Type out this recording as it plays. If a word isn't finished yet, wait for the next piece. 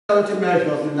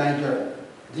measures in Nigeria.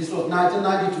 This was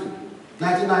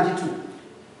 1992.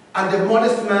 And the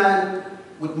modest man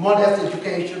with modest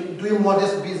education, doing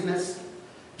modest business,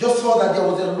 just saw that there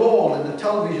was a lull in the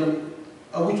television,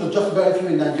 which was just very few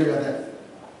in Nigeria then.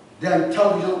 Then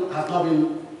television has not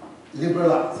been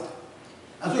liberalized.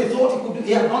 And so he thought he could do,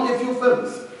 he had done a few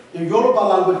films in Yoruba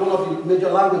language, one of the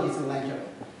major languages in Nigeria.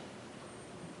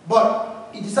 But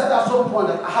he decided at some point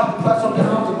that I have to try something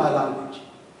out in my language.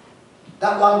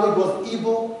 That language was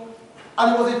Igbo,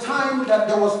 and it was a time that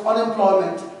there was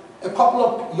unemployment. A couple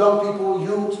of young people,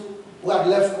 youth, who had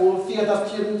left school, theater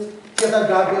students, theater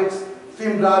graduates,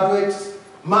 film graduates,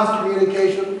 mass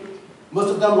communication, most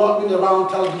of them working around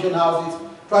television houses,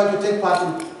 trying to take part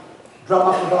in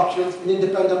drama productions, in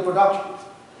independent productions.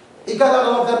 He gathered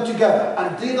all of them together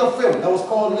and did a film that was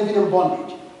called Living in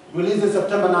Bondage, released in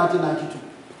September 1992.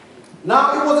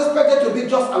 Now, it was expected to be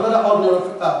just another ordinary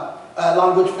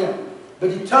language film, but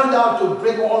it turned out to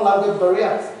break all language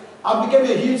barriers and became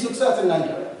a huge success in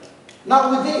Nigeria. Now,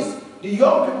 with this, the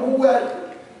young people who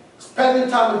were spending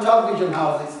time in television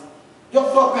houses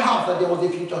just thought perhaps that there was a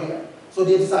future here. So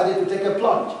they decided to take a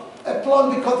plunge. A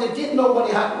plunge because they didn't know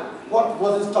what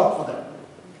was in stock for them.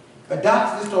 But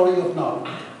that's the story of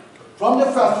Nollywood. From the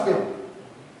first film,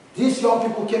 these young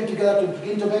people came together to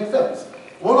begin to make films.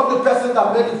 One of the persons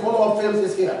that made the follow-up films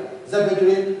is here, Zik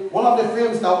Zulu. One of the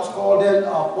films that was called then,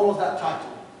 what was that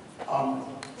title?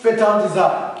 Fatal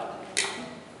Desire,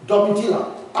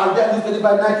 Domitila. And then this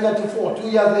by 1994, 2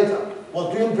 years later,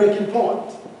 was doing Breaking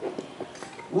Point.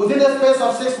 Within the space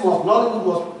of 6 months, Nollywood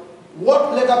was,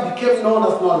 what later became known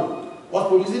as Nollywood, was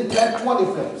producing 10, 20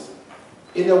 films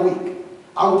in a week.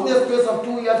 And within the space of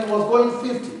 2 years, it was going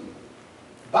 50.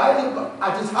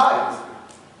 At its highest,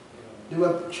 they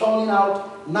were churning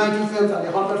out 90 films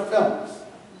and 100 films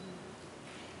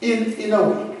in a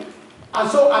week. And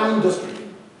so an industry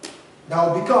that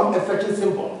will become a fetching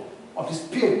symbol of the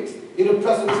spirit,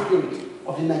 irrepressible spirit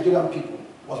of the Nigerian people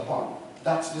was born.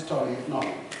 That's the story of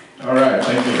Nollywood. All right,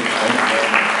 thank you.